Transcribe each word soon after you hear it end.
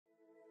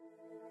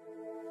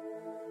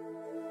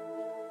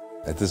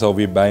Het is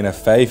alweer bijna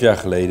 5 jaar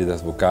geleden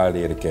dat we elkaar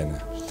leren kennen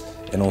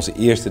en onze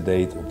eerste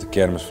date op de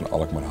kermis van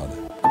Alkmaar hadden.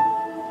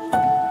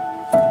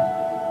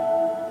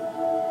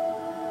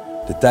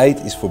 De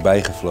tijd is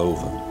voorbij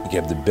gevlogen. Ik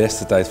heb de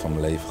beste tijd van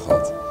mijn leven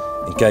gehad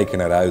en kijk er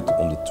naar uit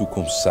om de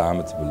toekomst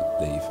samen te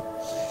beleven.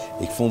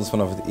 Ik vond het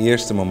vanaf het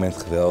eerste moment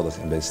geweldig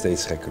en ben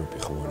steeds gekker op je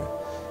geworden.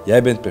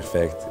 Jij bent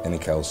perfect en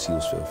ik hou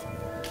zielsveel van je.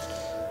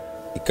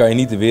 Ik kan je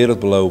niet de wereld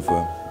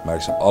beloven, maar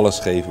ik zal alles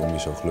geven om je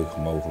zo gelukkig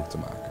mogelijk te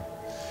maken.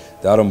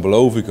 Daarom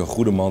beloof ik een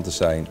goede man te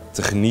zijn,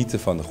 te genieten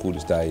van de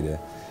goede tijden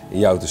en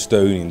jou te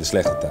steunen in de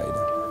slechte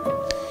tijden.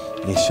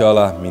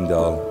 Inshallah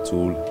mindal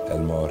tool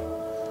elmor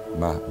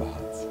ma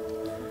bahat.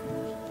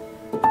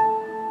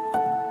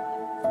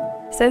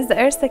 Sinds de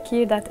eerste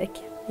keer dat ik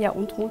jou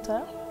ontmoette,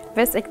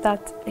 wist ik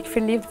dat ik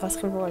verliefd was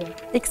geworden.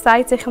 Ik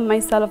zei tegen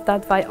mijzelf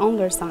dat wij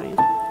anders zijn.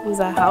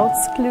 Onze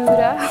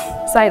huidskleuren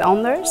zijn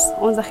anders,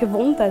 onze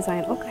gewoonten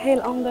zijn ook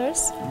heel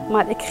anders.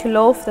 Maar ik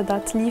geloofde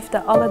dat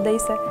liefde alle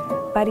deze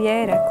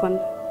barrières kon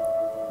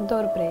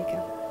doorbreken.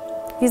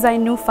 We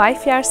zijn nu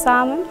 5 jaar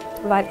samen,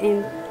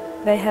 waarin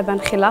wij hebben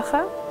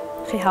gelachen,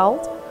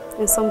 gehuild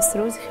en soms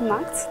ruzie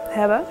gemaakt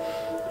hebben.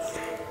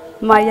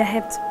 Maar je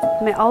hebt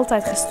mij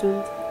altijd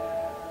gesteund.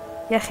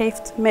 Je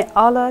geeft mij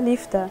alle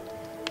liefde.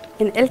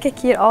 En elke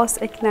keer als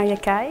ik naar je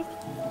kijk,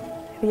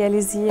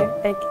 realiseer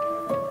ik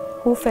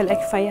hoeveel ik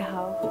van je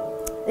hou.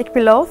 Ik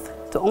beloof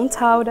te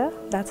onthouden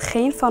dat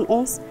geen van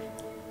ons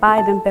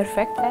beiden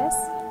perfect is,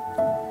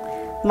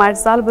 maar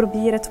zal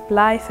proberen te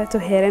blijven te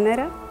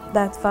herinneren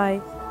dat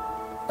wij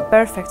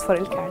perfect voor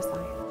elkaar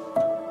zijn.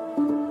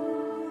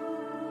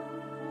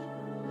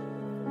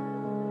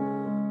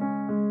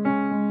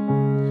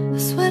 I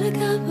swear to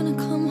God when I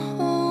come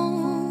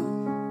home,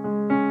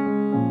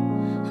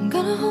 I'm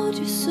gonna hold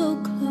you so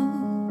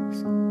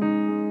close.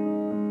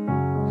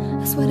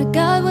 I swear to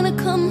God when I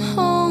come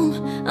home,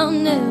 I'll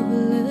never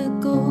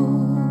let go.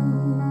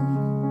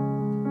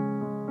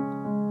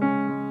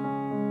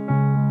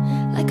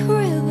 Like a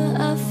river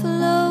I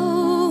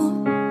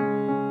flow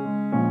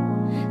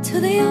to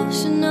the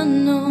ocean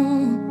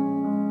unknown.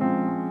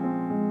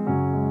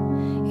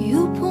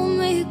 You pull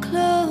me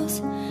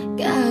close,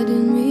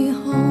 guiding me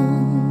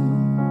home.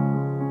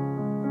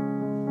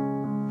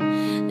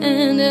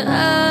 And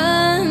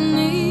I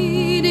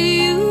need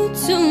you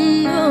to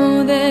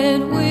know that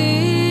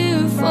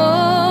we're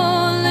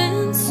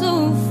falling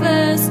so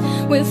fast.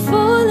 We're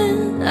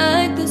falling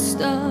like the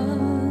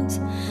stars,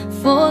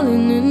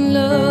 falling in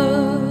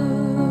love.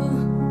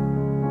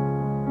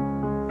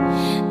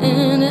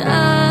 And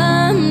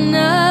I'm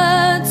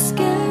not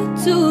scared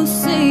to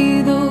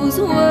say those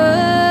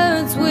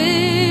words.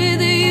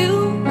 With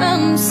you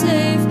I'm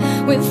safe.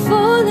 We're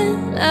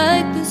falling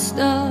like the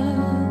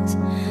stars,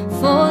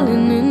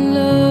 falling in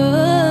love.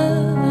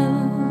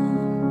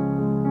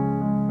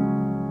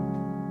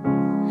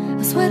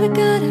 I swear to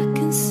God I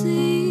can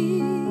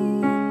see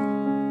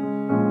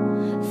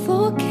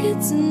 4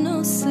 kids and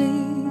no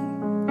sleep,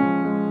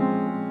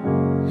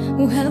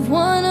 we'll have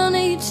one on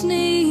each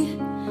knee,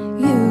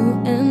 you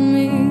and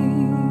me.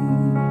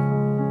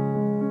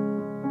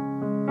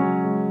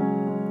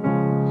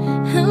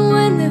 And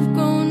when they've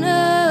grown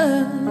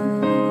up,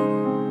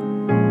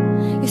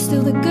 you're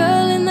still the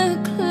girl in the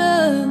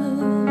club.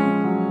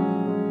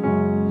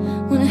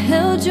 When I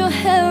held your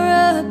hair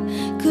up,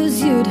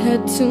 'cause you'd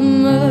had too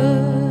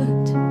much.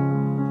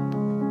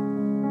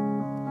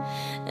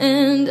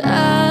 And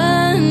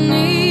I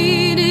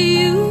need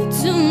you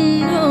to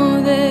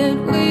know that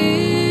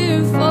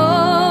we're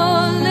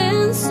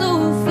falling so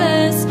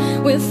fast.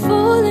 We're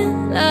falling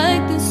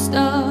like the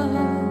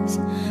stars,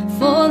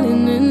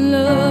 falling in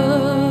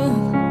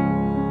love.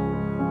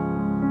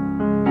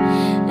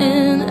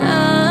 And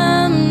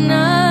I'm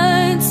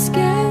not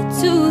scared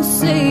to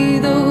say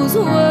those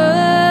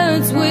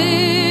words.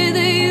 With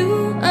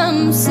you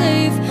I'm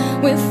safe.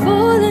 We're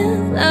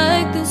falling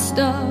like the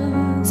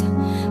stars,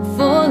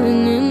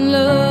 falling in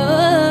love.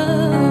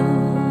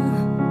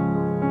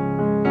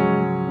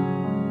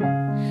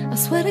 I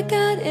swear to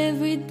God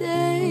every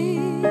day,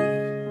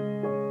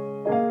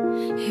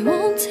 He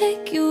won't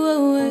take you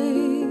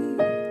away.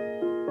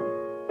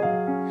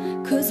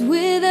 'Cause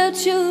without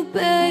you,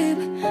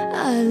 babe,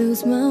 I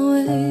lose my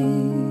way.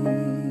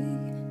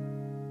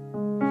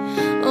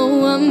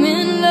 Oh, I'm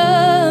in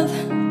love.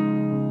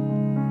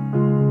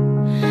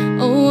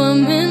 Oh,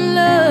 I'm in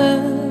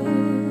love.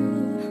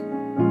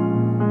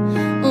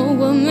 Oh,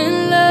 I'm in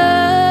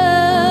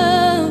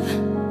love.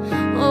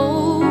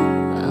 Oh,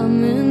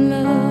 I'm in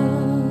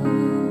love.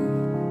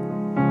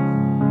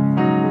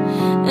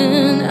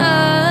 And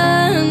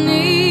I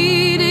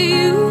need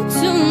you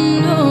to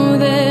know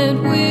that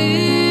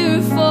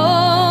we're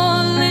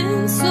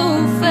falling so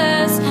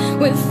fast.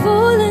 We're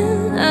falling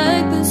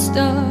like the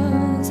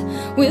stars.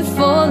 We're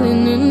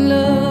falling in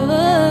love.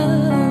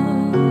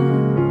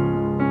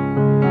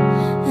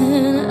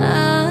 And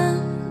I'm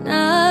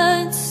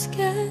not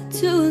scared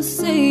to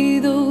say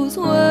those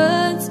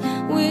words.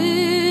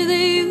 With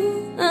you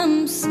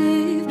I'm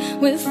safe.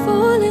 We're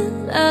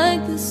falling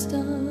like the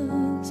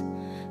stars,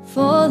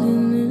 falling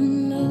in love.